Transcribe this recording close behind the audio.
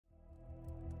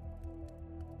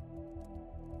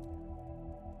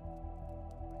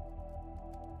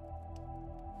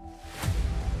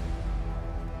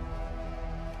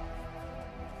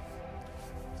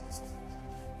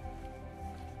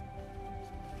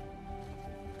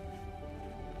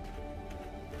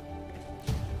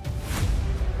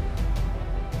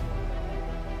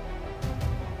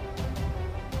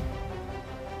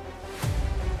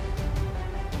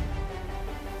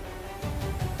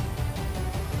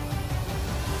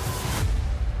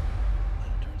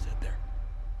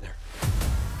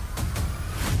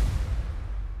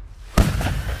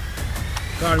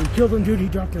Got him. Killed him, dude. He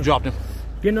dropped him. Dropped him.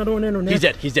 Get another one in on there. He's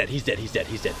dead. He's dead. He's dead. He's dead.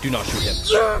 He's dead. Do not shoot him.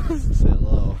 Say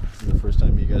hello. This is the first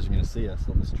time you guys are going to see us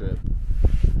on this trip.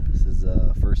 This is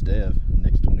first day of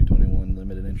Nick's 2021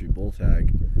 limited entry bull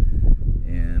tag.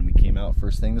 And we came out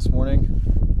first thing this morning.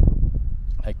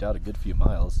 Hiked out a good few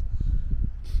miles.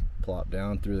 Plopped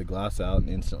down, threw the glass out, and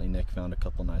instantly Nick found a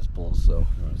couple nice bulls. So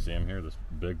you want to see him here? This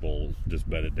big bull just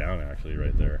bedded down actually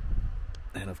right there.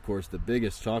 And of course the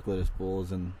biggest chocolatest bull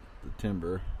is in the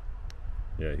timber.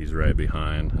 Yeah, he's right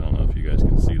behind. I don't know if you guys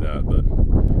can see that,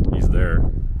 but he's there.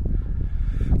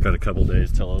 Got a couple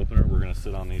days till opener. We're gonna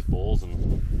sit on these bulls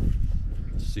and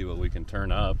see what we can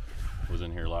turn up. Was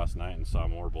in here last night and saw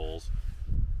more bulls,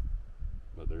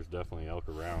 but there's definitely elk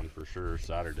around for sure.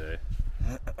 Saturday,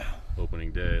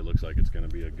 opening day, looks like it's gonna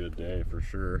be a good day for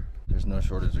sure. There's no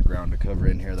shortage of ground to cover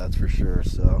in here, that's for sure.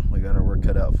 So we got our work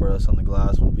cut out for us on the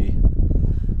glass. We'll be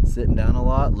sitting down a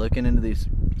lot, looking into these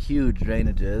huge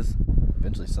drainages.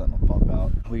 Eventually something will pop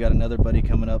out. We got another buddy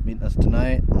coming up meeting us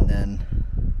tonight, and then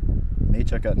may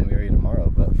check out new area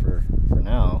tomorrow, but for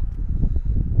now,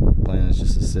 the plan is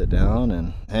just to sit down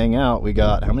and hang out. We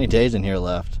got how many days in here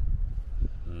left?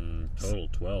 Total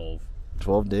 12.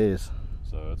 12 days.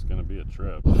 So it's gonna be a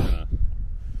trip. We're gonna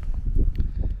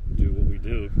do what we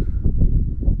do.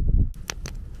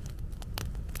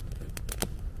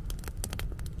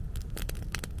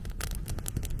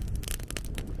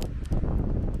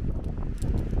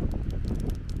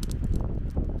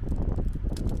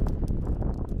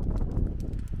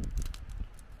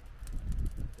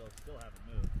 Still haven't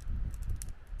moved.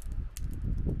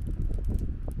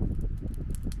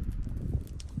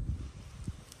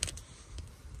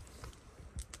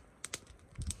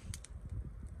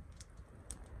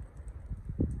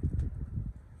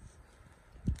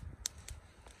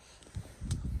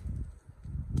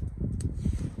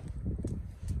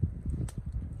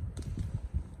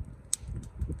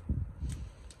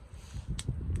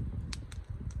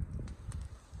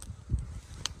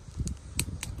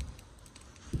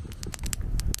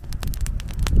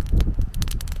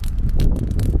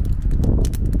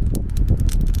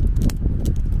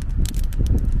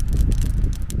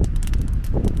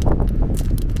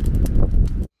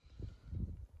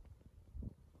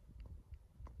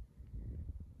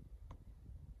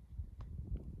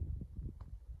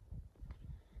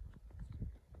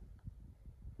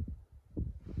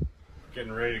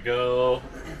 Getting ready to go.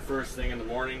 First thing in the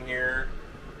morning here,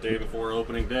 day before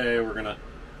opening day, we're gonna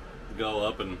go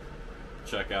up and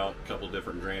check out a couple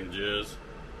different drainages.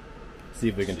 See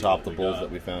if we can top the bulls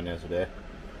that we found yesterday.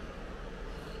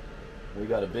 We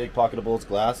got a big pocket of bulls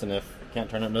glass, and if can't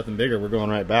turn up nothing bigger, we're going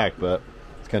right back, but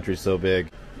this country's so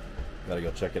big. Gotta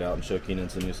go check it out and show Keenan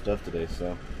some new stuff today,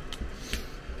 so.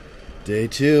 Day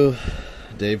 2,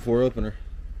 day before opener.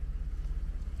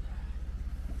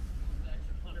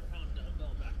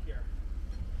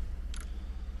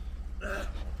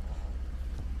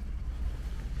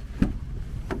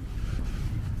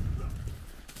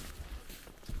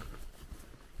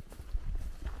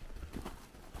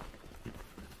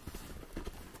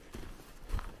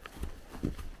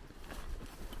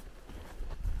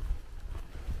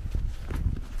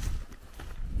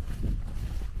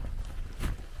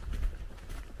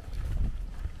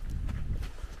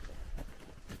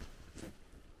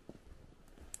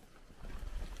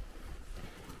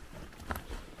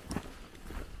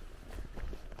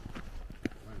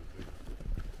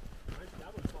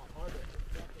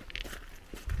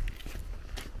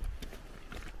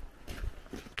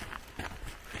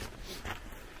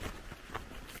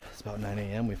 It's about 9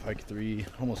 a.m. We've hiked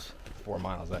almost 4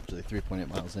 miles actually, 3.8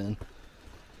 miles in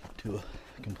to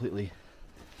a completely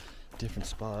different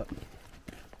spot.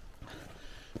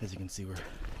 As you can see, we're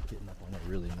getting up on a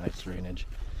really nice drainage.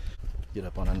 Get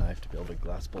up on a knife to be able to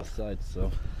glass both sides,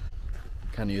 so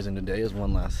kind of using today as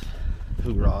one last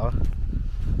hoorah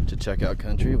to check out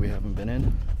country we haven't been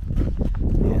in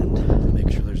and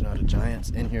make sure there's not a giants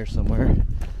in here somewhere.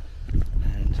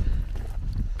 And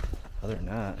other than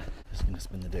that, just gonna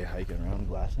spend the day hiking around,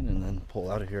 glassing, and then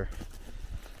pull out of here.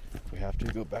 If we have to,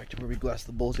 go back to where we glassed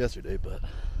the bulls yesterday, but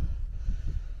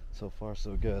so far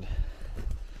so good.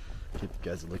 Give you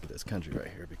guys a look at this country right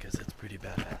here because it's pretty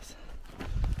badass.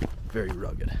 Very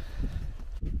rugged.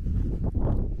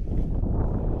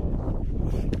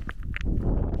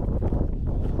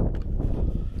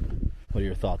 What are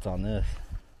your thoughts on this?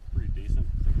 Pretty decent.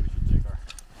 I think we should take our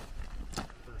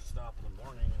first stop of the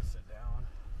morning and sit down.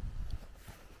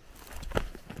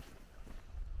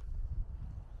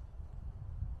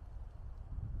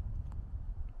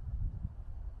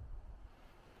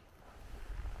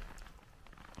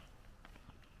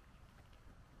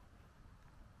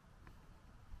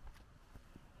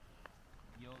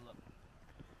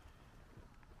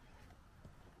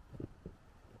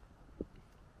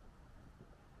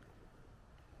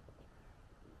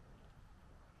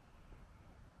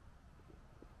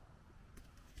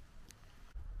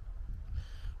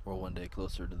 We're one day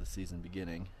closer to the season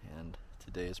beginning, and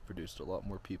today has produced a lot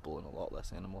more people and a lot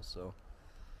less animals, so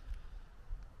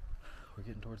we're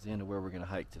getting towards the end of where we're going to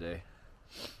hike today.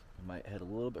 We might head a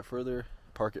little bit further,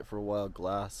 park it for a while,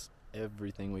 glass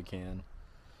everything we can,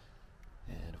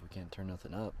 and if we can't turn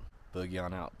nothing up, boogie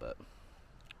on out. But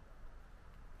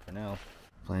for now,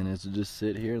 plan is to just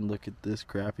sit here and look at this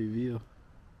crappy view.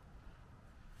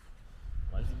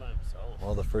 Why is he by himself?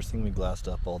 Well, the first thing we glassed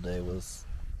up all day was,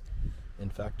 in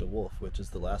fact, a wolf, which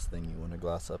is the last thing you want to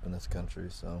glass up in this country.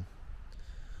 So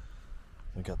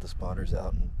we got the spotters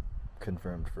out and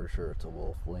confirmed for sure it's a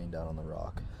wolf laying down on the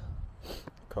rock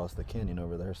across the canyon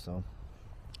over there. So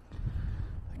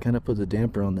it kind of puts a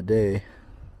damper on the day.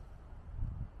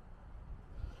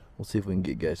 We'll see if we can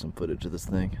get guys some footage of this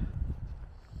thing.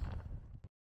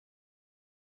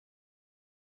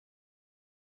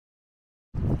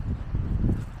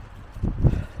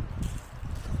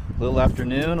 Little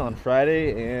afternoon on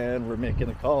Friday, and we're making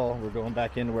the call. We're going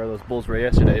back into where those bulls were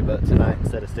yesterday, but tonight,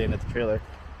 instead of staying at the trailer,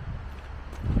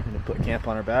 we're gonna put camp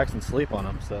on our backs and sleep on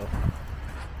them. So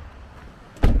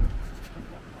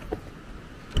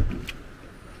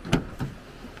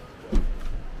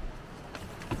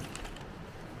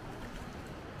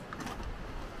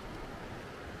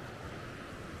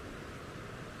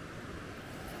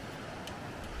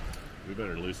We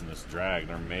better loosen this drag.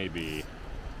 There may be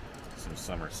some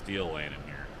summer steel laying in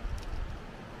here.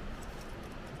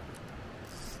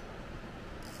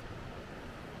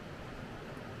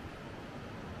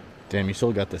 damn, you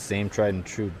still got the same tried and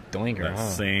true doinker, That huh?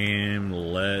 same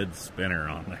lead spinner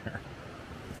on there.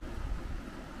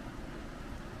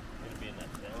 Gonna be in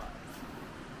that tail eye.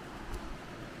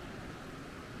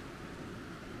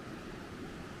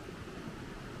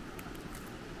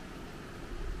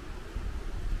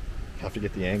 Have to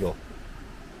get the angle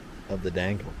of the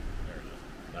dangle. There it is.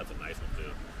 That's a nice one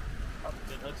too.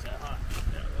 Good hooks that hot.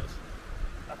 Yeah, it was.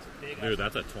 That's a big Dude,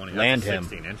 that's a 20. Land that's a him.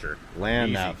 16 incher. Land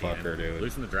Easy, that Dean. fucker, dude.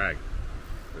 Loosen the drag.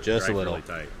 The Just a drag's little. Really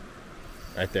tight.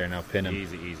 Right there, now pin him.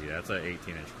 Easy, easy. That's an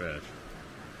 18-inch fish.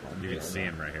 You can see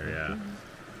him right here, yeah.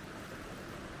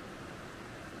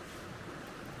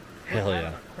 Hell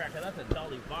yeah. Cracker, that's a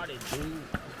dolly body, dude.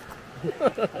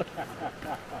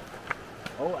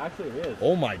 Oh, actually it is.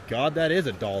 Oh my god, that is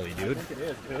a dolly, dude. I think it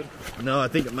is, dude. No, I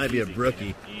think it might be a Easy,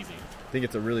 brookie. Dean. Easy. I think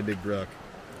it's a really big brook.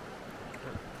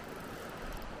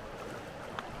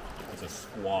 It's a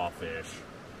squaw fish.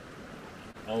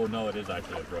 Oh no, it is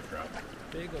actually a brook trout.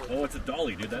 Big old. Oh, it's a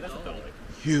dolly, dude. That is a dolly.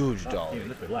 Huge Oh, dolly. Dean,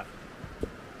 this way, left.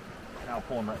 Now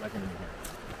pull him right back into here.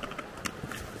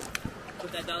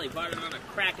 Put that dolly body on a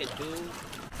cracker, dude.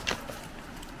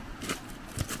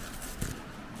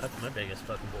 That's my biggest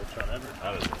fucking bull trout ever.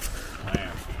 That is a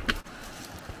slam.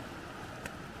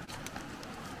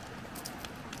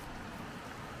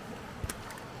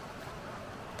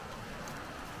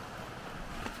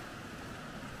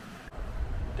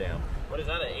 Damn. What is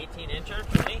that, an 18-incher?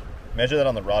 20? Measure that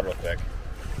on the rod real quick.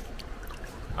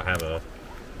 I have a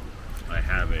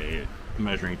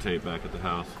measuring tape back at the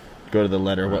house. Go to the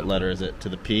letter. What letter is it? To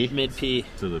the P? Mid P.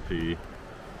 To the P.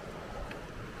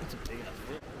 That's a big ass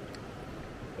fish.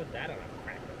 Put that on a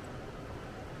cracker.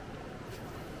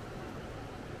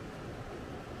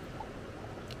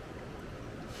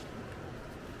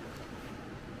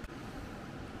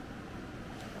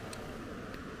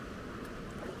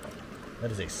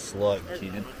 That is a slug, There's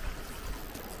Keenan. one.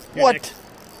 What?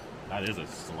 That is a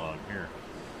slug. Here.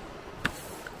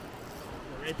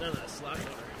 Right there on that slug water.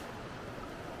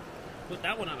 Put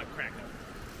that one on a cracker.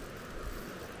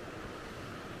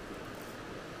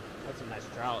 That's a nice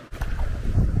trout.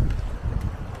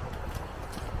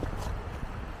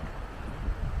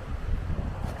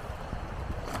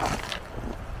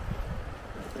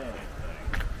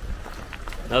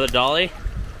 Another dolly?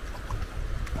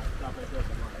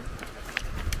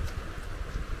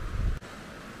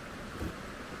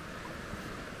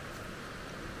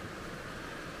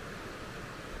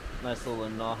 Nice little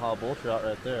Naha bull trout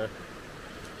right there.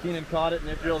 Keenan caught it and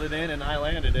it drilled it in and I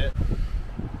landed it.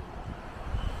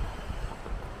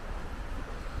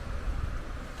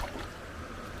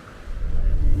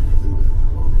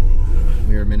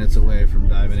 We are minutes away from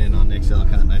diving in on Nick's elk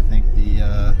hunt. I think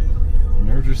the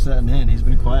nerves are setting in. He's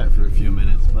been quiet for a few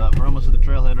minutes, but we're almost at the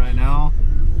trailhead right now.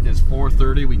 It's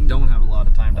 4:30. We don't have a lot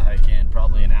of time to hike in,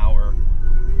 probably an hour.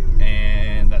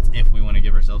 And that's if we want to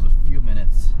give ourselves a few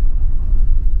minutes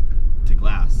to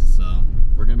glass. So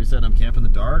we're gonna be setting up camp in the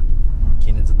dark.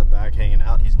 Keenan's in the back hanging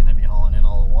out. He's gonna be hauling in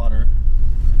all the water.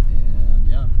 And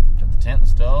yeah, got the tent, the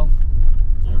stove,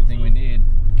 everything we need.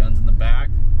 Guns in the back.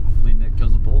 Hopefully Nick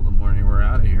kills a bull in the morning. We're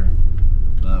out of here.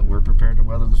 But we're we're prepared to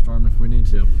weather the storm if we need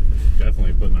to.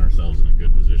 Definitely putting ourselves in a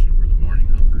good position for the morning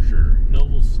hunt for sure.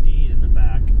 Noble steed in the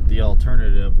back. The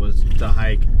alternative was to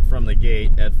hike from the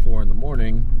gate at 4 in the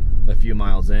morning, a few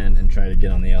miles in, and try to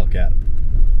get on the elk at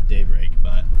daybreak,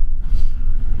 but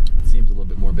it seems a little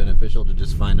bit more beneficial to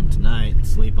just find them tonight,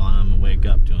 sleep on them, and wake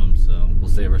up to them. So we'll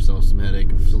save ourselves some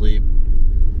headache of sleep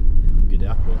and get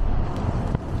after it.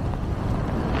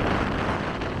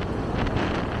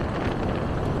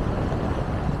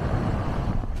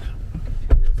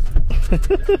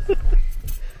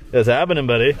 It's happening,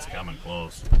 buddy. It's coming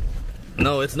close.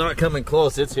 No, it's not coming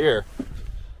close. It's here.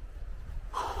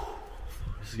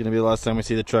 This is going to be the last time we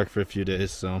see the truck for a few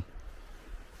days, so.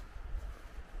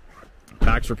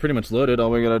 Packs are pretty much loaded. All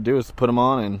we got to do is put them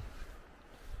on and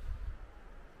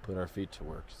put our feet to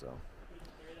work, so.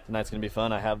 Tonight's going to be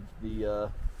fun. I have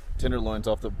the tenderloins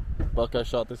off the buck I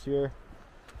shot this year.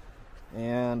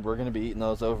 And we're going to be eating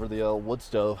those over the wood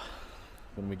stove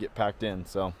when we get packed in,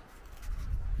 so.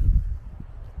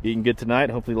 Eating good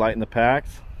tonight, hopefully lighten the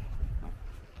packs.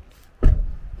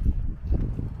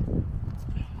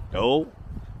 Oh,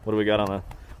 what do we got on a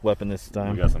weapon this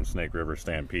time? We got some Snake River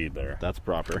Stampede there. That's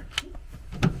proper.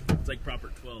 It's like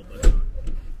proper 12, but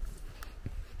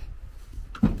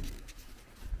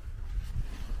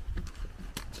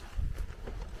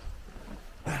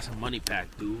that's a money pack,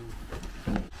 dude.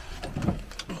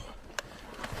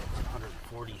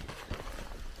 140.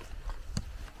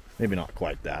 Maybe not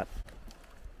quite that.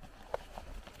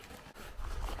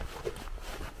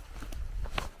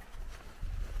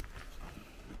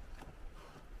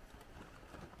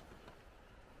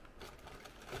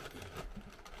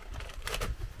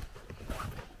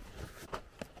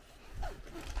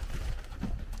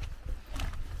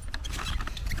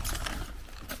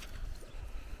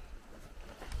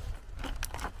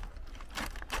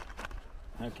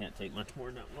 I can't take much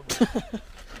more than that one.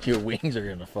 Your wings are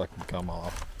gonna fucking come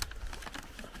off.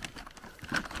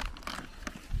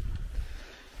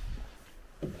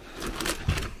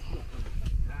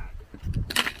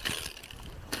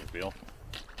 Feel?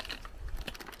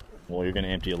 Well, you're gonna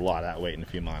empty a lot of that weight in a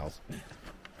few miles.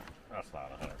 That's not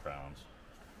 100 pounds.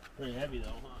 Pretty heavy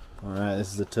though, huh? All right,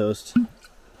 this is a toast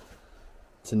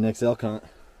to Nick's elk hunt.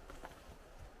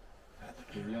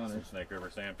 Give you honors. Snake River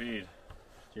Stampede.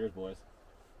 Cheers, boys.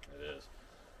 It is.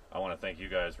 I want to thank you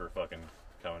guys for fucking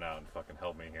coming out and fucking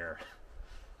helping me here.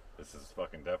 This is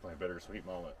fucking definitely a bittersweet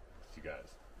moment with you guys.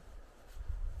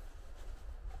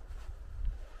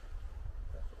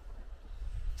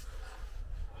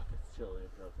 It's chilly.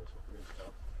 It's not this weird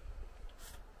stuff.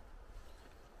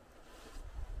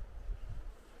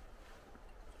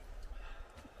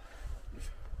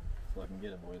 So I can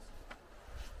get it, boys.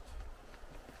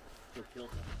 We're killed.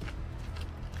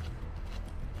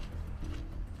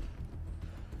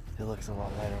 It looks a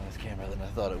lot lighter on this camera than I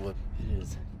thought it would. It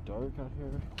is dark out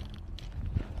here.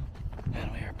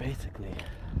 And we are basically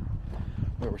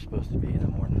where we're supposed to be in the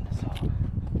morning, so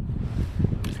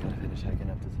we're just gonna finish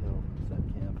hiking up this hill, set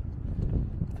camp.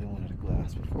 They wanted a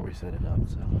glass before we set it up,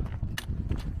 so.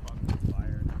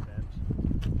 Fire in the fence.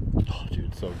 Oh,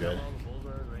 dude, so good. All the bulls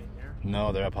are right here.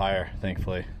 No, they're up higher,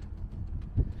 thankfully.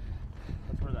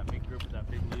 That's where that big group with that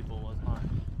big lead bull was, huh?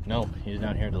 No, he's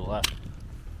down here to the left. We're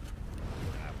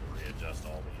gonna have to readjust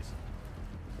all these.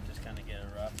 Just kind of get it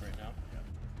rough right now. Yep.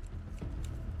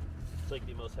 It's like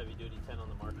the most heavy duty 10 on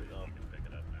the market though. You can pick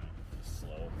it up now. Just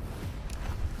slow.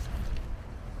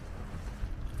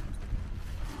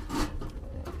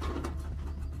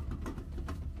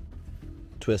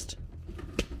 Twist.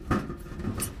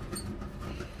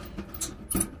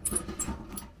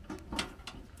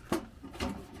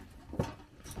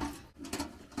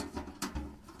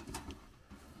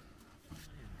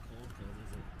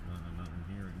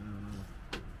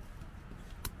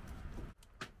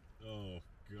 Oh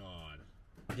God.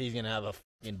 He's gonna have a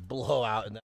fucking blowout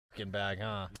in that fucking bag,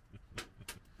 huh?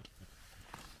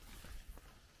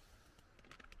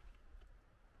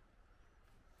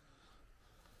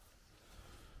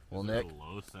 Well, Is Nick. it a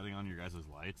low setting on your guys'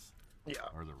 lights? Yeah.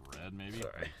 Or the red, maybe?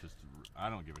 Sorry. Like, just, I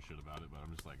don't give a shit about it, but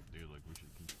I'm just like, dude, like, we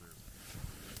should conserve.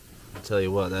 I'll tell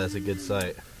you what, that's a good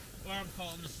sight. Or I'm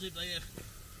falling asleep like this.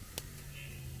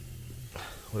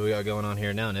 What do we got going on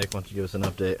here now, Nick? Why don't you give us an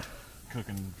update?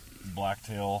 Cooking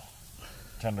blacktail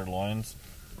tenderloins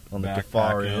On the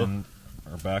Kafaru.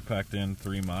 backpacked in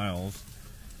 3 miles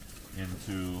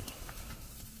into,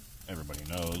 everybody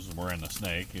knows we're in the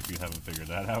Snake, if you haven't figured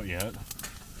that out yet.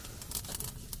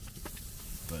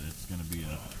 But it's going to be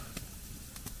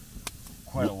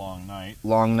quite a long night.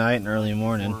 Long night and early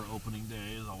morning. Before opening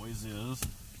day, as always is.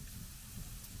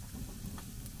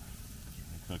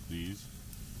 I cook these.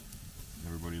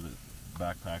 Everybody that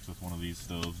backpacks with one of these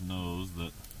stoves knows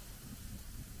that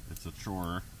it's a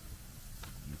chore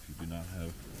if you do not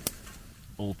have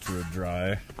ultra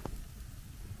dry.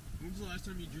 When's the last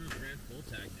time you drew a grand full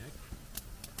tag, Nick?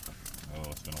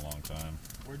 Oh, it's been a long time.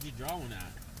 Where'd you draw one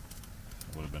at?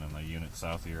 It would have been in the unit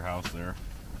south of your house there.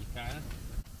 You kinda?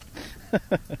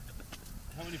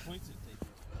 How many points did it take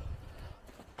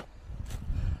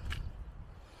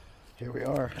you? Here we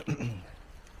are.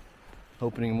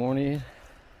 Opening morning,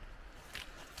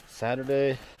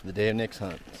 Saturday, the day of Nick's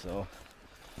hunt. So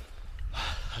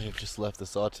I have just left the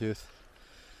Sawtooth.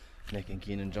 Nick and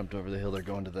Keenan jumped over the hill. They're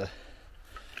going to the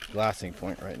glassing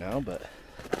point right now, but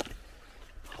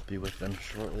I'll be with them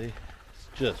shortly.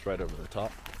 It's just right over the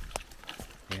top,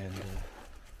 and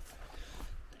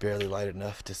barely light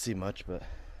enough to see much, but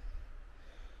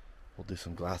we'll do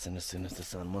some glassing as soon as the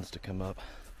sun wants to come up.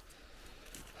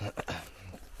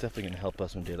 Definitely going to help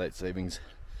us when daylight savings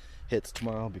hits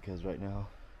tomorrow, because right now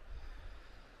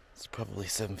it's probably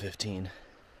 7:15.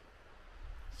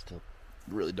 Still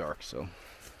really dark, so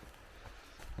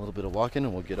a little bit of walking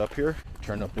and we'll get up here.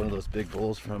 Turn up one of those big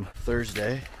bulls from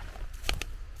Thursday.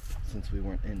 Since we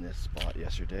weren't in this spot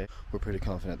yesterday, we're pretty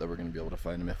confident that we're going to be able to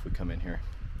find them if we come in here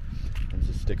and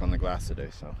just stick on the glass today.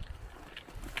 So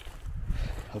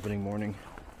opening morning,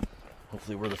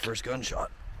 hopefully we're the first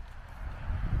gunshot.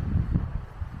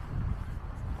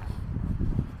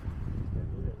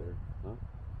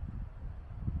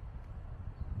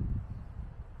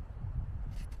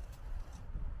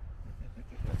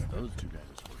 Those two guys'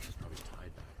 horses probably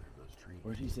tied back there to those trees.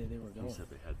 Where'd he say they were going? He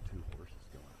said they had two horses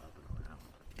going up and around.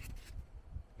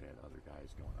 They had other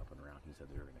guys going up and around. He said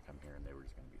they were going to come here and they were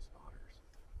just going to be spotters.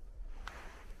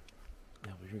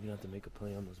 Yeah, but you're gonna have to make a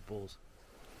play on those bulls.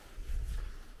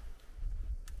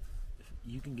 If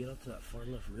you can get up to that far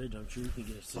left ridge, I'm sure you can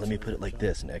get a 600 Let me put it like shot.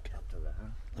 this, Nick. Up to that.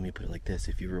 Let me put it like this.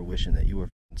 If you were wishing that you were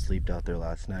sleeped out there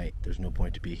last night, there's no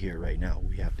point to be here right now.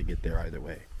 We have to get there either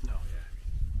way. No, yeah.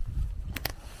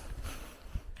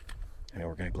 I mean,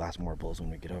 we're going to glass more bulls when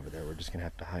we get over there. We're just going to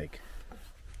have to hike.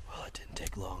 Well, it didn't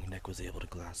take long. Nick was able to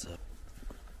glass up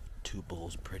two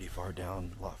bulls pretty far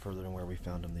down, a lot further than where we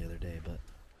found them the other day, but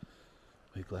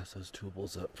we glassed those two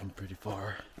bulls up from pretty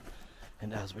far.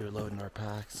 And as we were loading our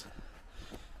packs,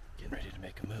 getting ready to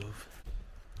make a move,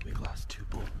 we glassed two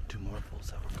more bulls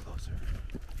that were closer.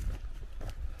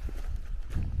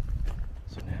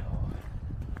 So now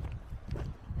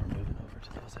we're moving over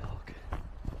to those elk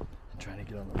and trying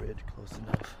to get on the ridge close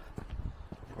enough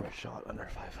for a shot under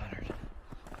 500.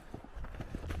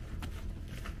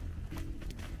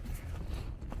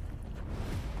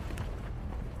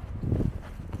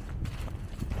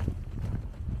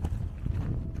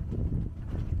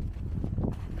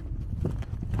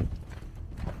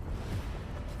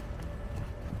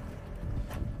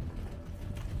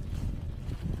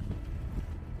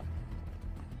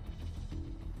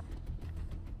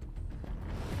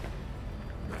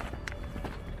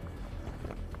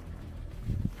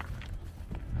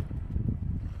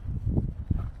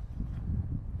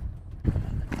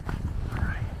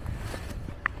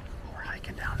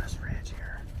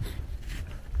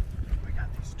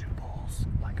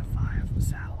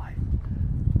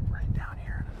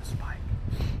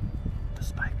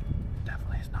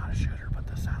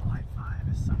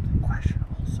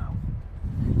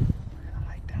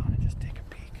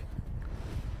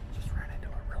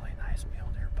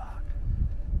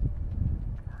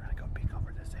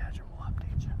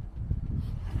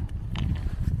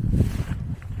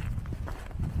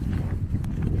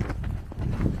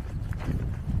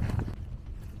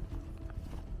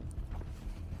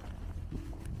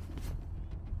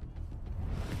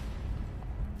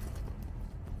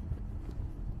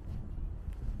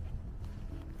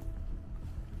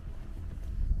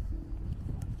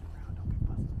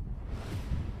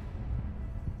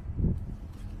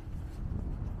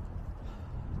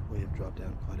 Dropped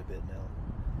down quite a bit now.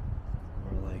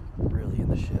 We're like really in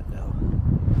the shit now.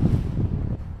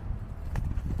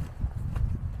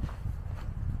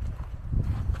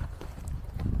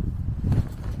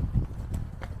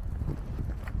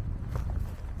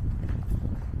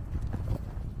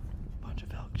 A bunch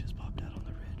of elk just popped out on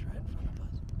the ridge right in front of us.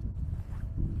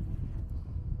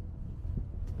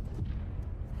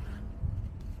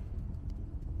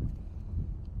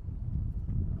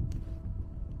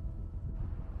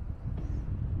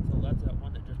 That's that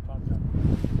one that just popped up.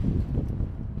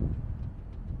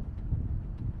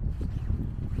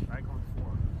 Try going 4. I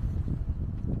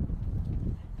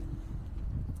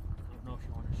don't know if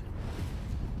you want to shoot.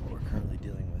 What we're currently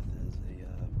dealing with is a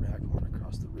raghorn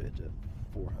across the ridge at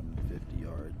 450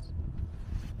 yards.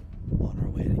 On our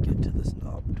way to get to this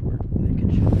knob to where Nick can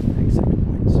shoot the big 6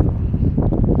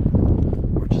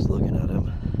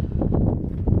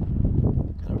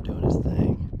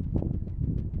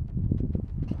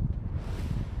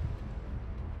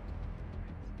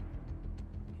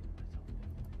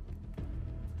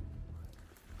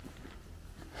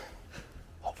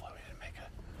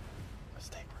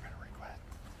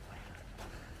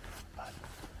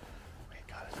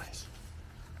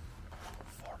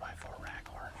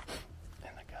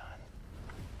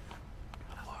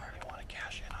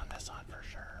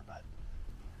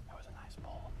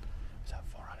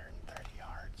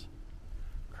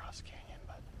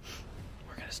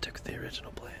 gonna stick with the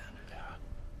original plan. Yeah.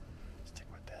 Stick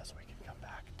with this. We can come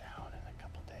back down in a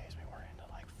couple days. We were into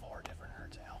like 4 different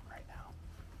herds of elk right now.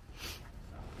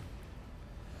 So,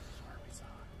 this is where we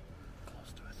saw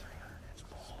close to a 300-inch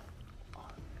bull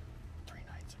on 3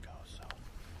 nights ago. So,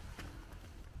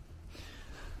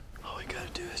 All we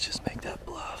gotta do is just make that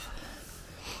bluff.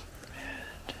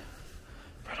 And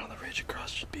right on the ridge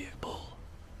across should be a bull.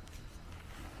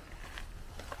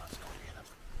 let's go get him.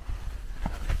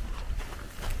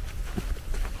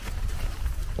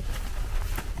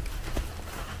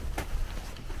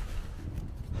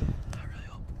 I really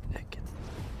hope Nick gets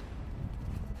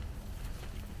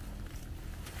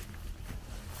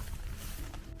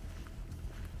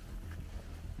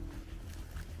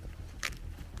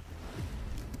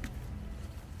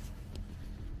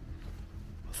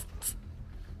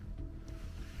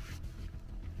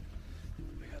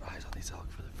We got eyes on these elk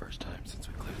for the first time since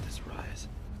we cleared this rise.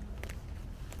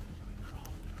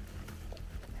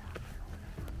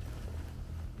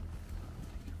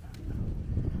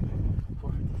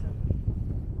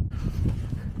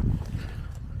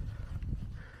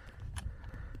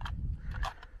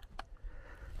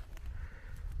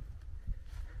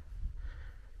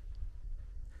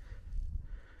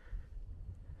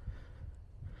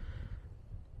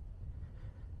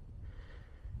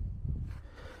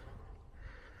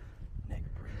 Nick,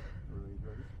 breathe.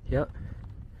 Yep.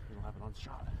 We'll have it on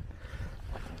shot.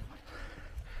 Are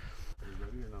you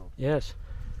ready or no? Yes.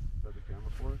 Set the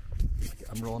camera for us.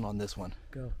 I'm rolling on this one.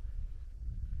 Go.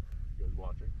 You guys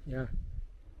watching? Yeah.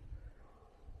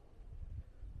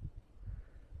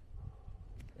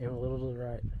 Aim a little to the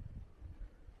right.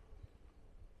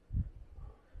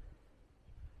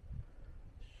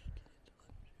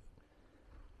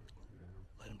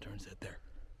 Let him turn his head there.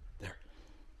 There.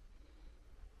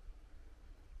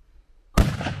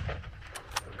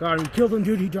 Got him. Killed him,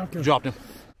 dude. He dropped him. Dropped him.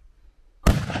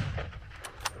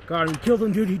 Got him. Killed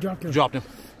him, dude. He dropped him. Dropped him.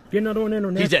 Get another one in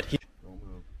on He's that. dead. Don't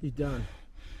move. He's done.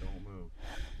 Don't move.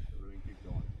 Everything keep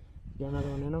going. Get another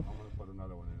one in him. I'm gonna put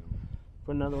another one in him.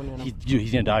 Put another one in him.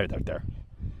 He's gonna die right there.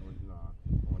 No, he's not.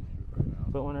 I want to shoot right now.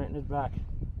 Put one right in his back.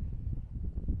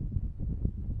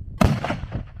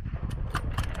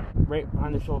 Right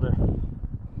behind the shoulder.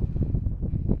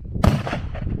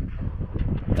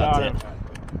 That's Got it. him.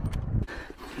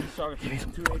 Sorry,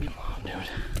 280. Dude,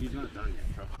 He's not done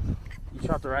yet. Trust me. You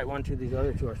shot the right one too. These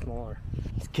other two are smaller.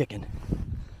 he's kicking.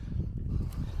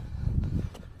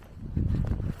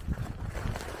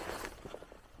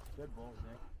 Good bulls,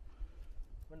 Nick.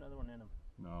 Put another one in him.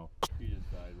 No. He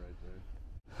just died right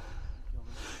there.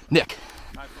 Nick,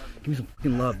 High five. give me some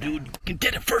fucking love, dude. You can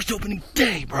get it first opening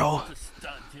day, bro. It's a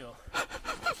stud deal.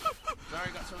 Sorry,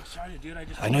 I got so excited, dude.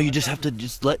 I know you just have to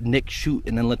just let Nick shoot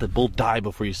and then let the bull die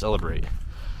before you celebrate.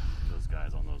 Those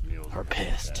guys on those mules Are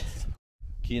pissed.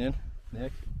 Keenan,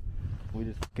 Nick, we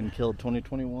just fucking killed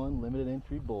 2021 limited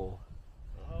entry bull.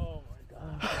 Oh my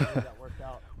god. That worked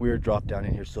out. We were dropped down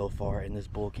in here so far and this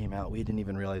bull came out. We didn't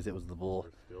even realize it was the bull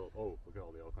We're still. Oh, look at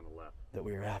all the elk on the left. that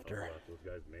we were after. Those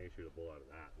guys may shoot a bull out of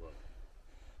that. Look.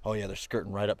 Oh yeah, they're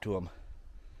skirting right up to him.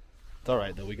 It's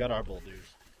alright though, we got our bull dudes.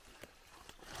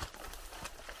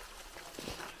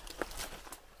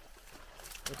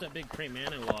 What's that big cream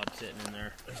analog sitting in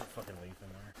there? There's a fucking leaf in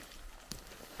there.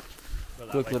 But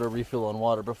that, Quick like, little refill on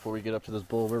water before we get up to this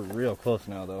bull. We're real close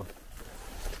now though.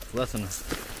 It's less than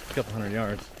a couple hundred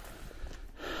yards.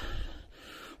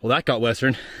 Well, that got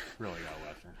western. really got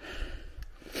western.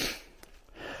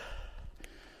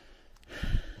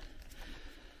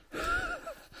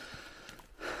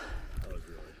 That was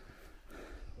really.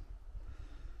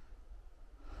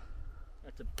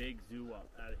 That's a big zoo up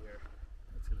out of here.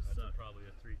 That's gonna That's suck. probably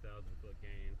a 3,000-foot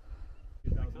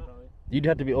gain. 2,000 probably. You'd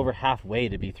have to be over halfway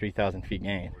to be 3,000 feet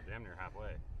gain. We're damn near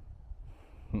halfway.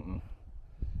 Mm-mm.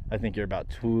 I think you're about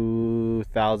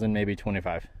 2,000, maybe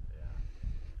 25. Yeah.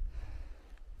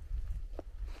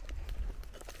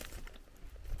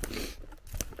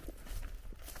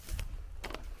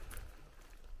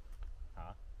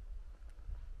 Huh?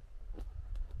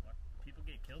 People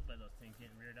get killed by those things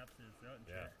getting reared up to the throat and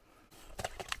Yeah. shit.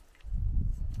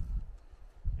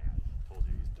 Yeah, I told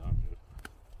you he's done, dude.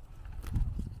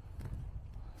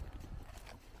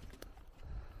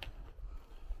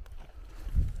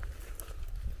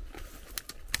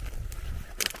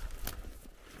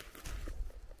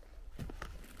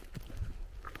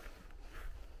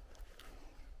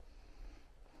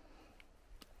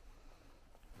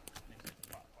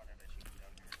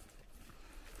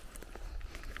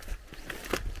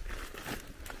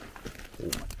 Oh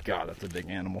my god, that's a big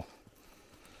animal.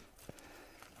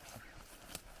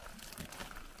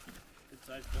 Good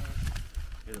size bull.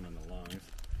 Hit him in the lungs.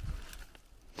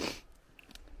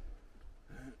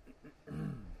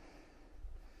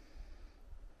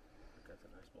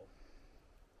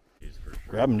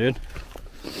 Grab him, dude.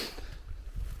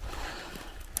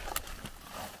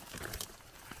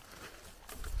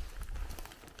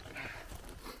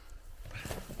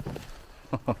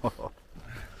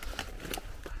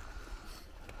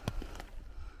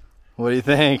 What do you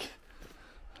think?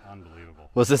 Unbelievable.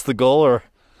 Was this the goal or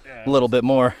Yeah, a little bit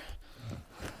more?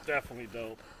 definitely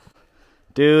dope.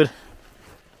 Dude,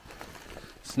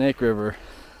 Snake River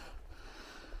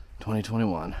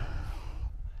 2021.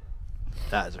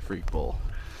 That is a freak bull.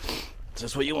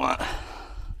 Just what you want.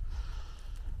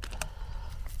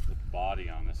 The body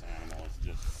on this animal is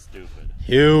just stupid.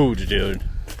 Huge, dude.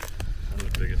 One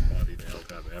of the biggest bodied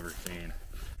elk I've ever seen.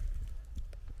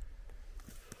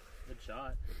 Good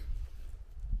shot.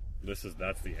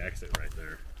 That's the exit right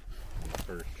there. On the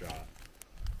first shot.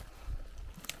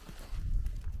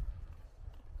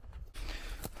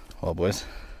 Well, boys.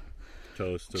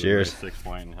 Toast to Cheers. the 6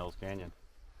 Point in Hell's Canyon.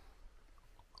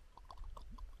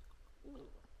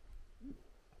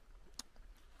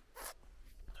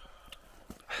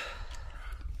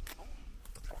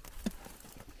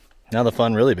 Now the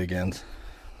fun really begins.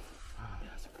 Yeah,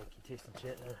 it's a cookie tasting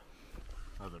shit there.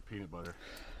 How's that peanut butter?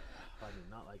 I do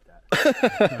not like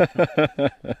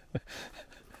that.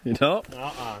 You don't?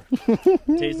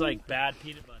 Tastes like bad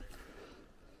peanut butter.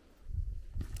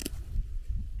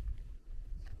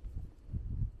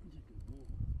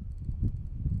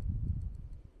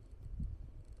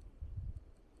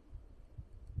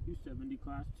 $270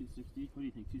 class, 260. What do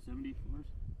you think? 270 for us?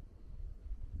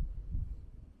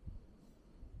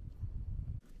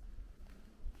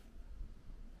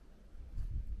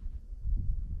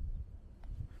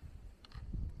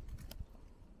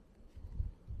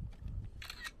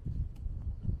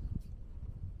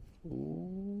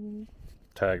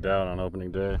 Tagged out on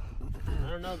opening day. I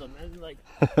don't know though, man. Like,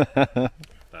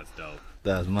 That's dope.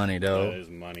 That's money, That though. is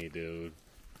money, dude.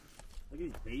 look at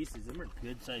these bases. Them are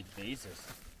good sized bases.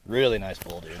 Really nice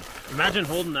bull, dude. Imagine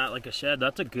holding that like a shed.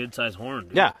 That's a good sized horn,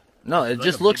 dude. Yeah. No, it Like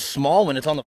just a looks big- small when it's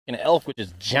on the fucking elk, which is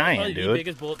Probably giant, the dude.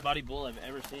 biggest body bull I've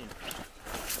ever seen.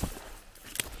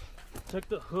 Took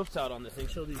the hoofs out on this thing.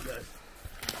 Show these guys.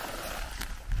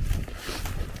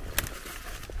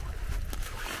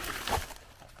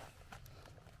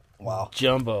 Wow.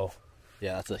 Jumbo.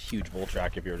 Yeah, that's a huge bull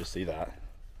track if you were to see that.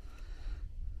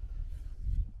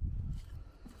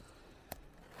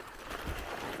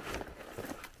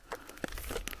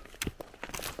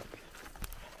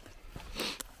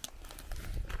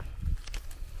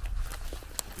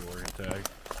 The Oregon tag.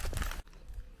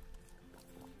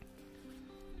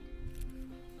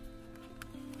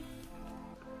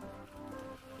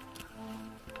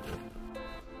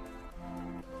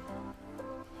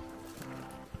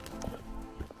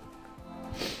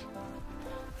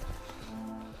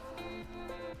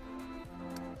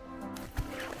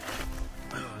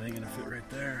 Oh, it ain't gonna fit right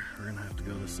there. We're gonna have to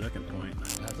go to the second point.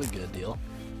 That's a good deal.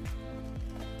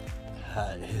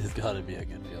 That has got to be a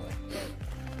good feeling.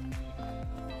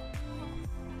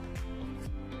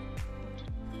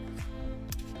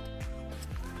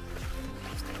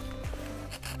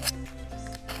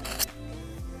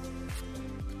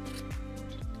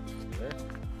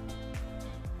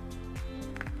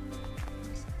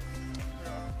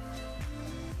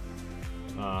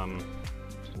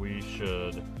 We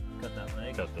should Cut that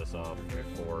leg. cut this off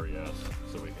before, yes,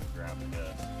 so we can grab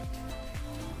this.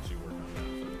 So you work on that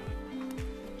for a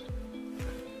minute.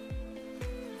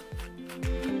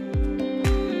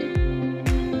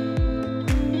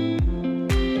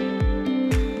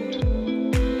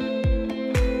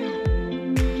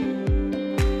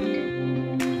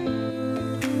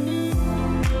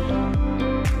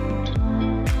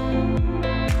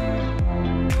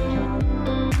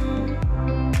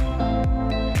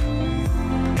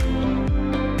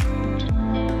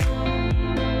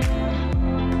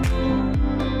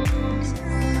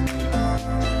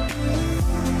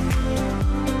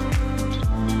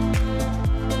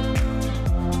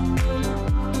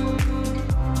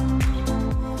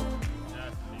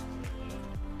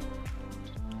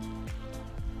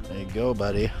 There you go,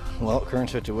 buddy. Well, current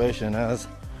situation as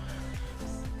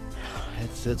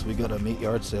it sits, we got a meat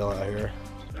yard sale out here.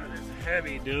 That is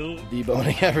heavy, dude.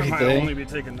 Deboning I might only everything. be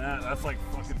taking that. That's like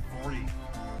fucking 40.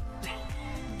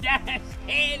 That's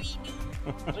heavy,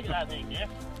 dude. Look at that thing, yeah.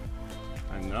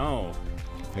 I know.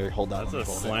 Here, hold that That's one. a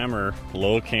hold it. slammer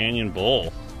low canyon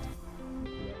bull.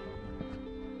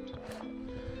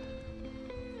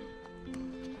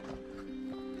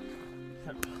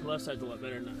 Left side's a lot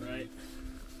better than that, right?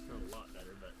 Not a lot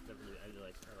better, but definitely I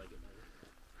like it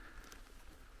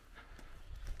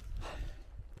better.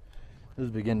 This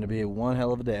is beginning to be one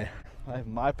hell of a day. I have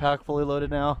my pack fully loaded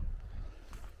now.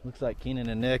 Looks like Keenan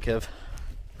and Nick have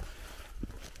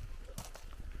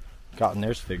gotten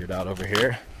theirs figured out over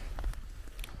here.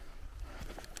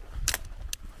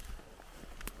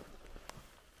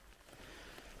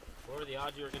 What are the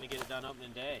odds you were going to get it done opening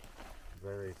day?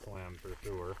 Very slim for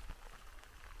sure.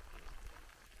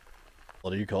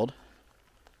 What, are you cold?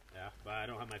 Yeah, but I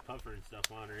don't have my puffer and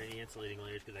stuff on or any insulating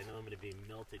layers because I know I'm going to be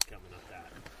melted coming up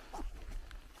that.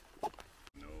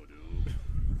 No, dude.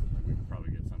 We could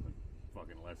probably get something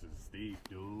fucking less than steep,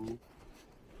 dude.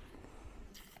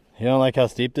 You don't like how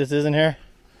steep this is in here?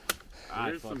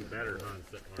 There's some better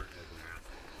hunts that aren't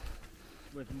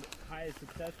as With high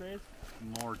success rates?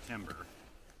 massive. More timber.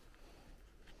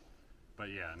 But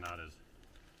yeah, not as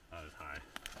high.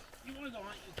 You want to go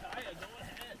hunt Ukiah? Go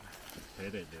ahead.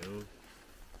 Hit it, dude.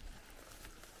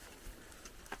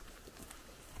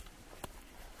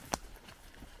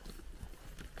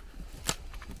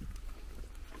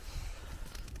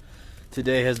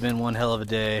 Today has been one hell of a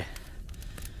day.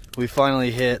 We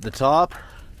finally hit the top.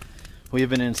 We've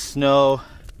been in snow,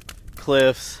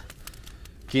 cliffs.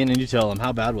 Keenan, you tell them,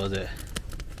 how bad was it?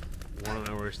 One of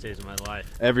my worst days of my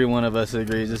life. Every one of us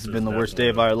agrees this has been the worst day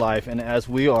of our life. And as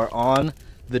we are on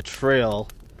the trail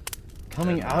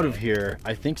coming out of here,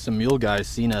 I think some mule guys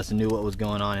seen us and knew what was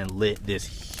going on and lit this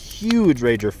huge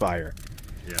rager fire.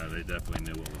 Yeah, they definitely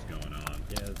knew what was going on.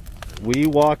 Yeah. We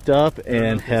walked up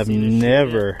and have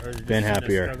never been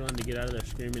happier. Struggling to get out of there,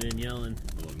 screaming and yelling.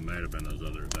 Well, it might have been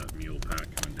that mule pack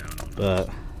coming down on But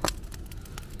us.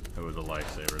 It was a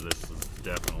lifesaver. This was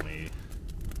definitely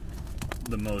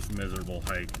the most miserable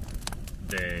hike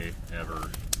day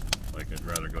ever. Like, I'd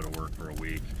rather go to work for a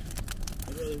week.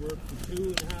 I'd rather work for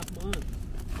 2.5 months,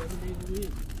 7 days a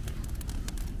week.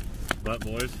 But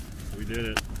boys, we did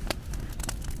it.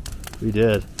 we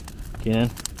did. Keenan?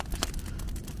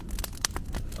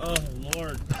 Oh,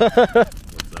 Lord. What's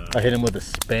that? I hit him with a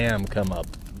spam come up.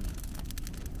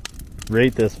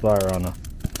 Rate this fire on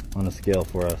a scale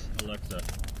for us. Alexa,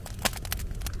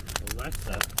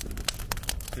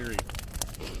 Siri.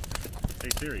 Hey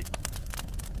Siri,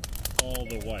 call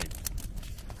the wife.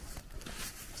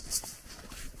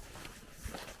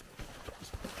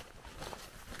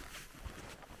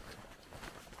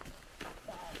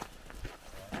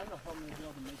 I don't know if I'm going to be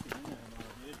able to make it in there or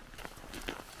not, dude.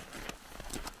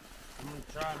 I'm going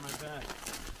to try my best.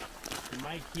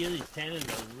 My Achilles tendons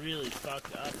are really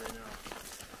fucked up right now.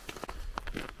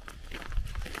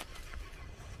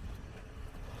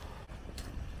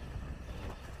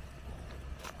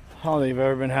 I don't think I've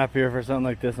ever been happier for something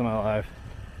like this in my life.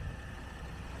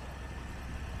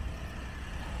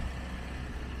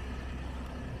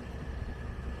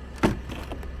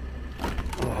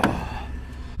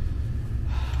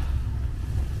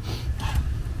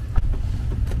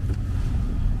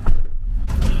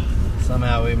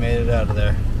 Somehow we made it out of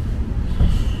there.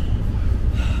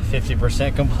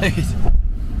 50% complete.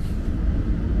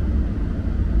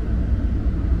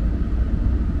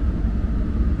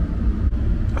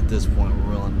 At this point,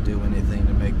 we're willing to do anything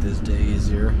to make this day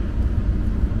easier.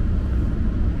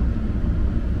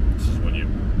 This is when you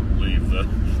leave the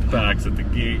packs at the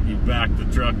gate, you back the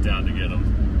truck down to get them.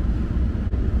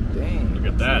 Dang. Look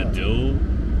at that, dude.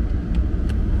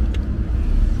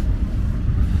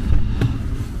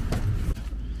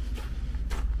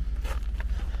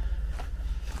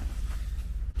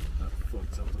 That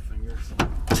fucks up the fingers.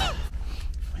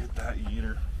 Hit that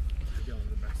eater.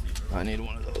 I need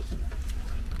one of those.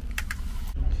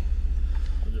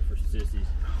 Those are for sissies.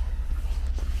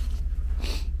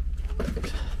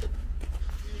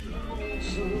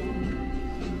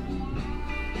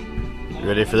 You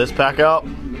ready for this pack out?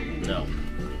 No.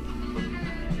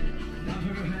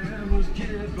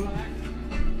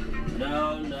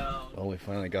 No. Well, we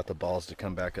finally got the balls to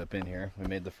come back up in here. We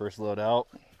made the first load out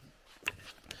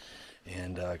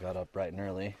and got up bright and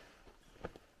early.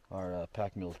 Our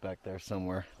pack mule's back there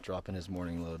somewhere dropping his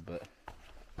morning load, but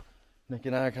Nick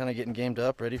and I are kind of getting gamed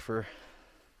up, ready for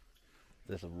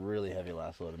this really heavy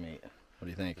last load of meat. What do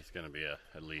you think? It's going to be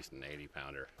at least an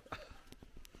 80-pounder.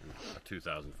 A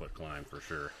 2,000-foot climb for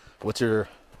sure.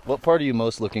 What part are you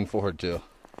most looking forward to?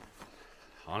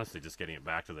 Honestly, just getting it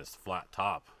back to this flat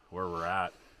top. Where we're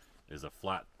at is a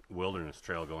flat wilderness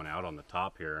trail going out on the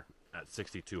top here at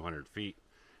 6,200 feet.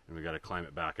 And we got to climb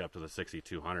it back up to the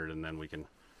 6,200, and then we can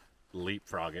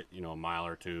leapfrog it, a mile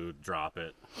or two, drop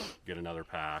it, get another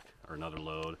pack or another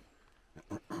load.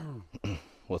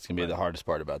 What's going to be the hardest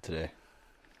part about today?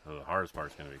 So the hardest part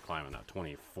is going to be climbing that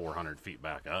 2,400 feet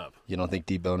back up. You don't think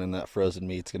deboning that frozen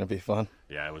meat's going to be fun?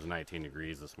 Yeah, it was 19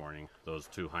 degrees this morning. Those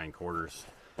two hindquarters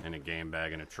and a game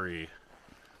bag and a tree,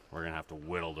 we're going to have to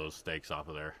whittle those steaks off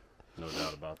of there. No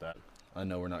doubt about that. I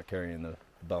know we're not carrying the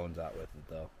bones out with it,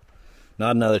 though.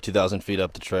 Not another 2,000 feet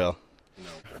up the trail.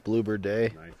 No. Bluebird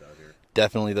day. Nice out here.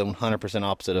 Definitely the 100%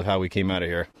 opposite of how we came out of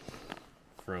here.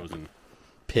 Frozen.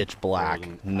 Pitch black.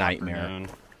 Frozen Nightmare. afternoon.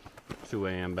 2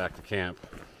 a.m. back to camp.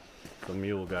 The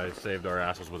mule guys saved our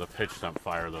asses with a pitch stump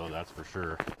fire, though, that's for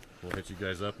sure. We'll hit you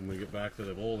guys up when we get back to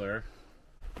the bowl there.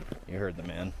 You heard the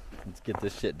man. Let's get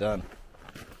this shit done.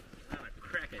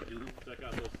 Crack it, dude. Check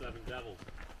out those 7 devils.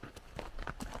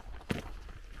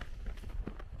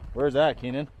 Where's that,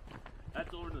 Keenan?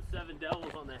 That's over the 7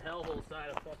 devils on the hellhole side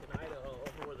of fucking Idaho,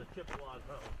 over where the Chippewas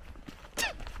home.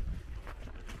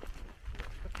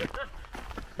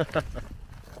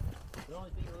 The only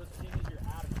thing you're listening is your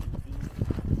attitude, dude.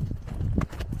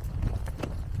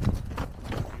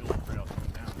 Mule trail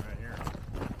coming down right here.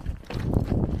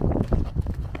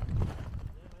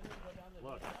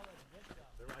 Look,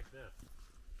 they're like this.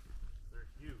 They're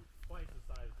huge, twice the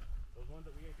size. Those ones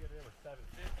that we ate the other day were 7.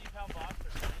 50-pound box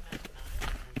for $9.99.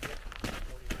 We get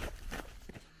 49.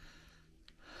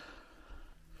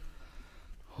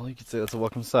 Well, you could say that's a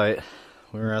welcome sight.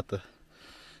 We were at the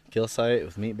kill site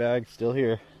with meat bags still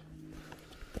here.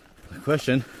 The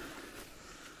question,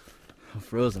 how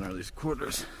frozen are these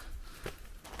quarters?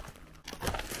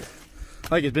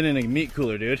 Like it's been in a meat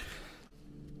cooler, dude.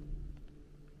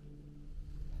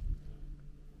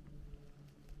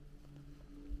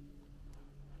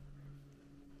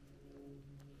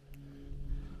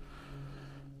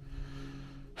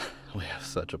 We have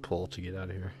such a pull to get out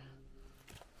of here.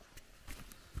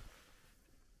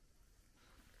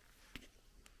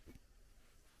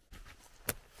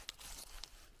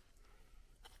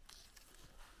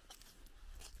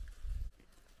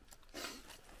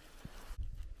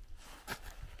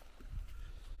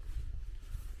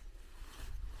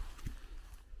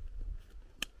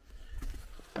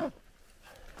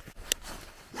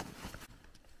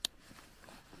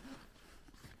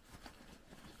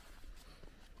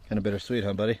 Kind of bittersweet,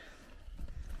 huh, buddy?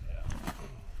 Yeah.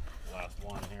 Last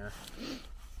one here.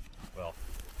 Well,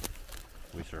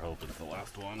 we sure hope it's the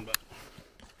last one, but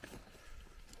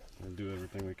we'll do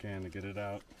everything we can to get it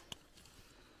out.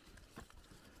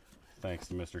 Thanks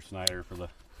to Mr. Snyder for the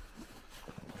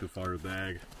Kufaru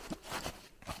bag.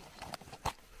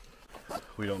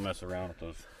 We don't mess around with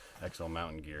those Exo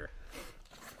mountain gear.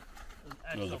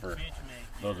 Those are for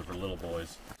little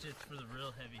boys. Just for the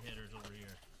real heavy hitters over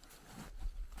here.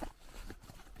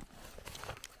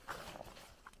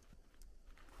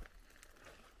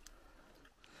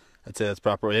 I'd say that's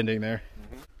proper ending there.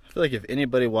 I feel like if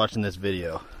anybody watching this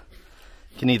video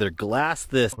can either glass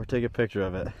this or take a picture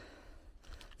of it,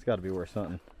 it's got to be worth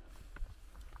something.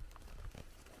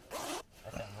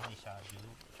 That's that money shot,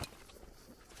 dude.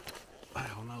 I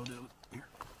don't know, dude. Here.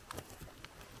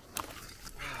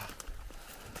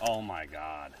 Oh my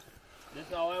God. This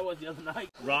is how I was the other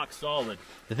night. Rock solid.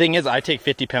 The thing is, I take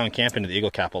 50-pound camp into the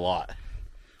Eagle Cap a lot.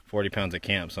 40 pounds of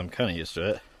camp, so I'm kind of used to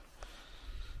it.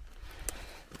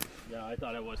 Yeah, I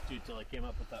thought I was too till I came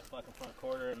up with that fucking front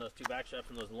quarter and those 2 back straps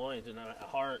and those loins and a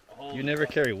heart. You never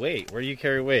carry weight. Where do you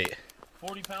carry weight?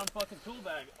 40-pound fucking tool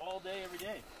bag all day, every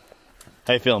day.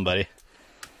 How you feeling, buddy?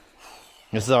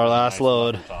 This is our last Nice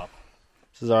load. top.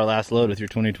 This is our last load with your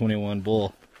 2021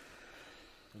 bull.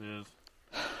 It is.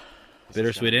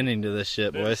 Bittersweet ending to this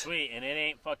shit, boys. Sweet, and it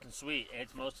ain't fucking sweet.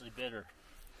 It's mostly bitter.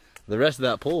 The rest of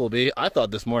that pull will be, I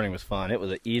thought this morning was fun. It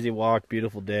was an easy walk,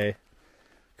 beautiful day.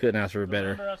 Couldn't ask for a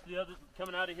better. Remember us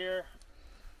coming out of here?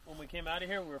 When we came out of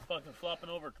here, we were fucking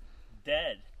flopping over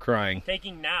dead. Crying.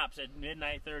 Taking naps at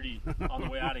midnight 30 on the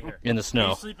way out of here. In the snow.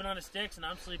 He's sleeping on his sticks and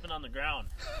I'm sleeping on the ground.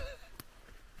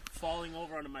 Falling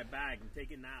over onto my bag and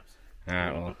taking naps.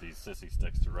 Alright, We'll well, put these sissy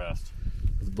sticks to rest.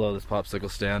 let's blow this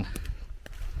popsicle stand.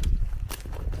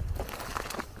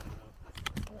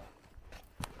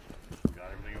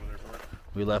 Got everything over there for it?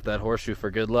 We left that horseshoe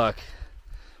for good luck.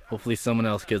 Hopefully someone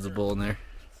else gets a bull in there.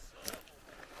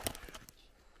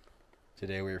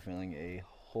 Today we are feeling a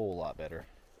whole lot better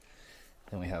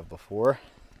than we have before.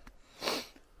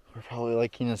 We're probably,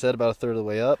 like Keenan said, about a third of the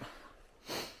way up.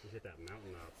 We hit that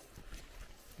mountain up.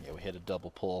 Yeah, we hit a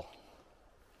double pull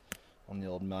on the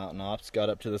old mountain ops. Got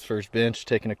up to this first bench,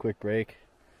 taking a quick break.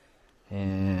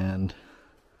 And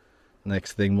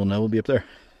next thing we'll know, we'll be up there.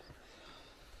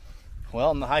 Well,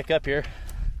 on the hike up here,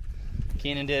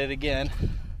 Keenan did it again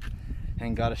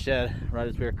and got a shed right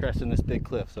as we were cresting this big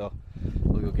cliff. So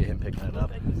we'll go get him picking it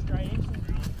up.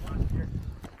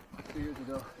 2 years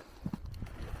ago.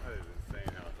 That is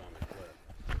insane how it's on the cliff.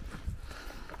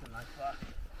 That's a nice spot.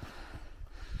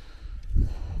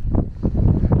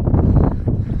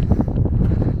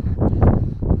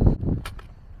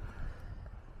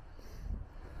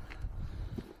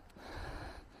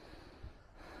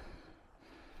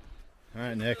 All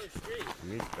right, Nick.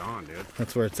 He's gone, dude.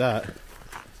 That's where it's at.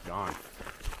 It's gone.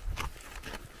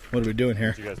 What are we doing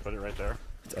here? Did you guys put it right there?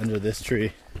 It's under this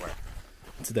tree. Where?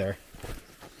 It's there. Oh,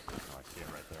 I see it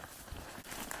right there.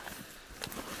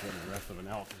 Getting the rest of an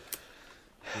elk.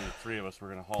 Between the three of us, we're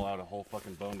gonna haul out a whole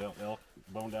fucking boned out elk.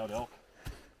 And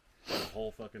a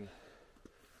whole fucking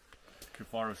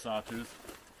Kufaru sawtooth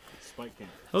spike camp.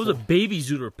 That was a baby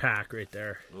zooter pack right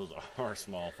there. Those are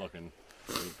small fucking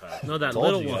meat packs. No, that Told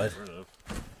little you one. guys.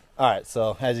 Alright,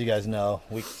 so as you guys know,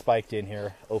 we spiked in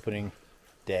here opening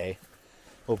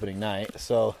night.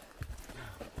 So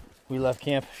we left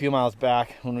camp a few miles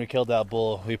back. When we killed that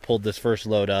bull, we pulled this first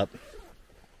load up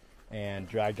and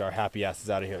dragged our happy asses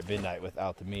out of here at midnight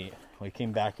without the meat. We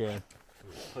came back in,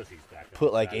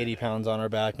 put like 80 pounds on our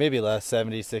back, maybe less,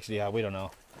 70, 60, yeah, we don't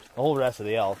know. The whole rest of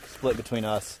the elk split between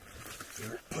us.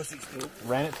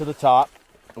 Ran it to the top.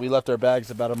 We left our bags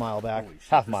about a mile back,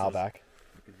 half a mile back.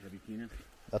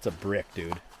 That's a brick,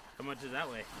 dude. How much is that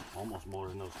weigh? Almost more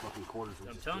than those fucking quarters.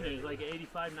 I'm telling you, it's like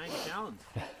 85, 90 pounds.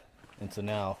 And so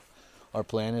now our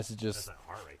plan is to just That's a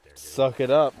heart right there, dude. suck it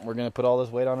up. We're going to put all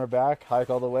this weight on our back, hike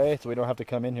all the way, so we don't have to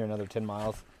come in here another 10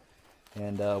 miles.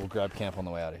 And we'll grab camp on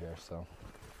the way out of here. So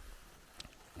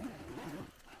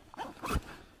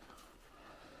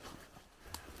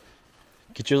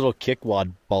get your little kick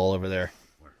wad ball over there.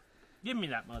 Give me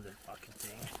that motherfucking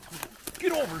thing.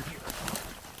 Get over here.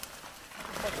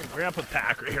 Fucking grandpa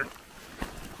pack right here.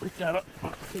 Pick that up.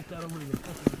 Take that over to the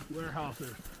fucking warehouse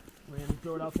or Randy,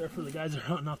 throw it out there for the guys that are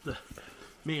hunting off the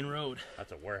main road.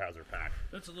 That's a Weyerhaeuser pack.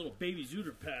 That's a little baby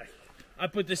zooter pack. I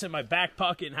put this in my back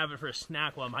pocket and have it for a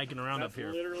snack while I'm hiking around up here.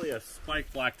 That's literally a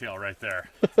spiked blacktail right there.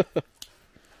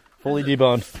 Fully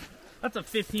deboned. That's a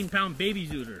 15-pound baby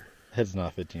zooter. It's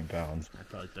not 15 pounds.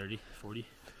 Probably 30, 40.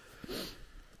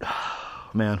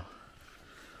 Man.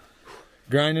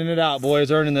 Grinding it out, boys.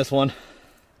 Earning this one.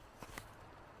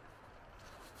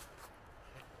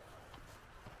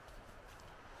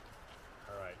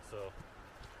 Alright, so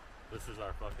this is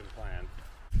our fucking plan.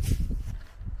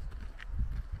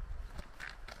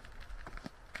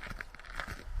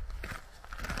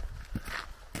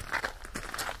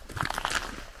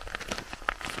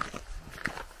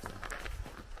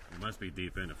 We must be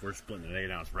deep in if we're splitting an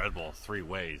 8-ounce Red Bull 3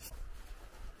 ways.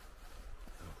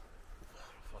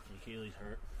 Fucking Kaylee's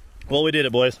hurt. Well, we did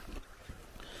it, boys.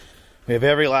 We have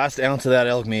every last ounce of that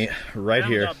elk meat right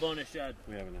here. Got bonus shed.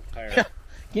 We have an entire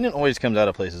Keenan always comes out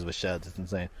of places with sheds. It's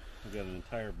insane. we've got an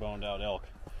entire boned out elk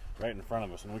right in front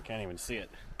of us and we can't even see it.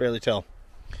 Barely tell.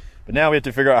 But now we have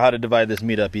to figure out how to divide this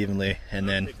meat up evenly and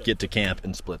then get to camp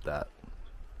and split that.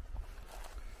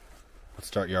 Let's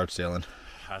start yard sailing.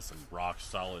 Has some rock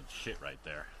solid shit right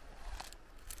there.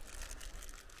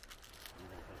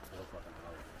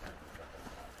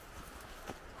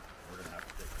 We're gonna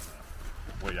have to take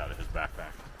some weight out of his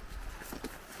backpack.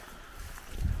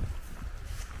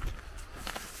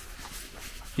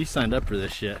 He signed up for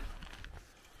this shit.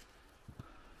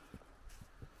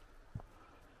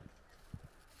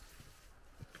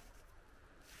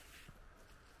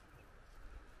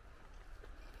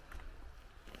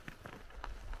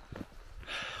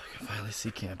 We can finally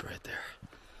see camp right there.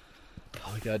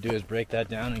 All we gotta do is break that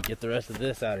down and get the rest of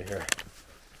this out of here.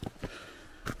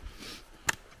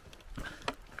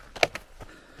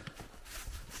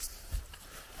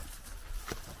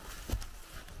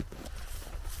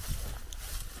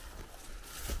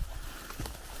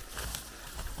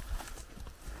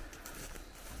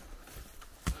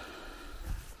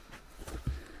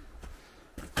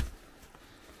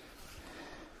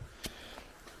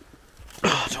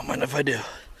 Don't mind if I do.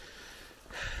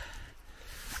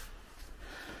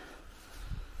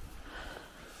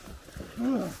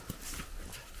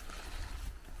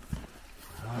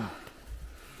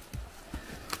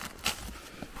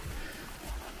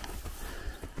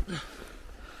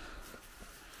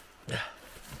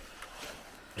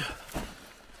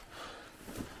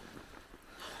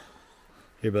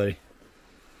 Here, buddy.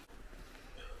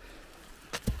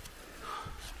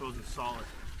 Suppose it's solid.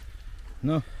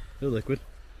 No, they're liquid.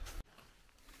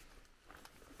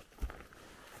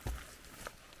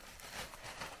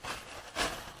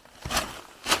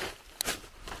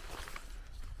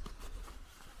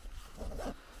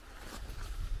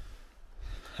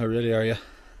 How ready are you?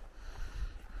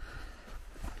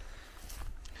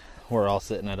 We're all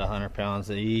sitting at 100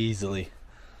 pounds easily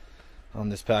on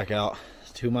this pack out.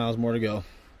 It's 2 miles more to go.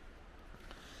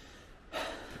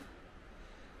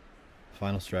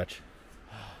 Final stretch.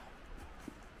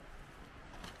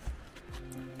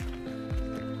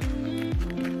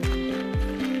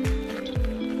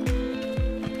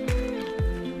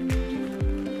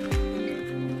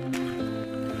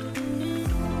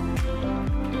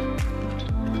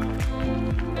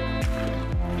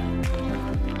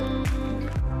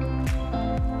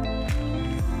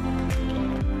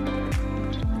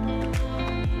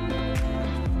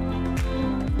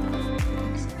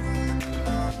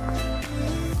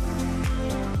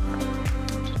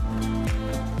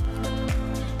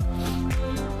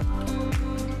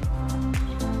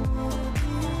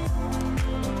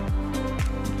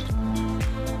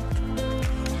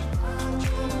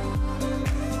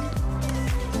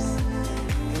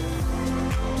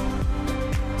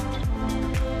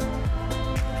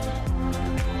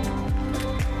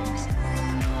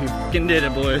 fucking did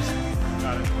it, boys.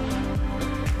 Got it.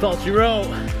 Thought you wrote.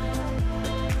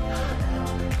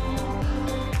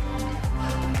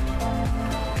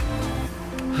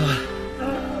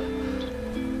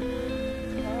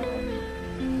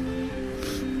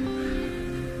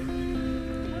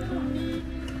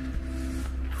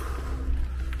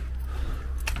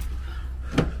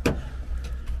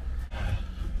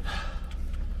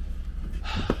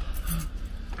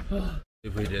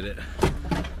 If we did it.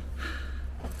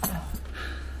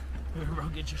 Here, bro,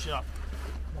 get your shot.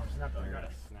 Come on, snap that. I got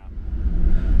it. Snap.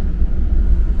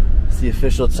 It's the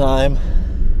official time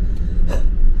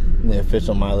and the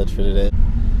official mileage for today.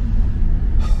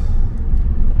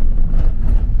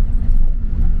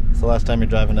 It's the last time you're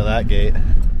driving to that gate.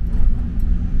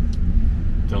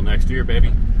 Till next year,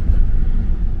 baby.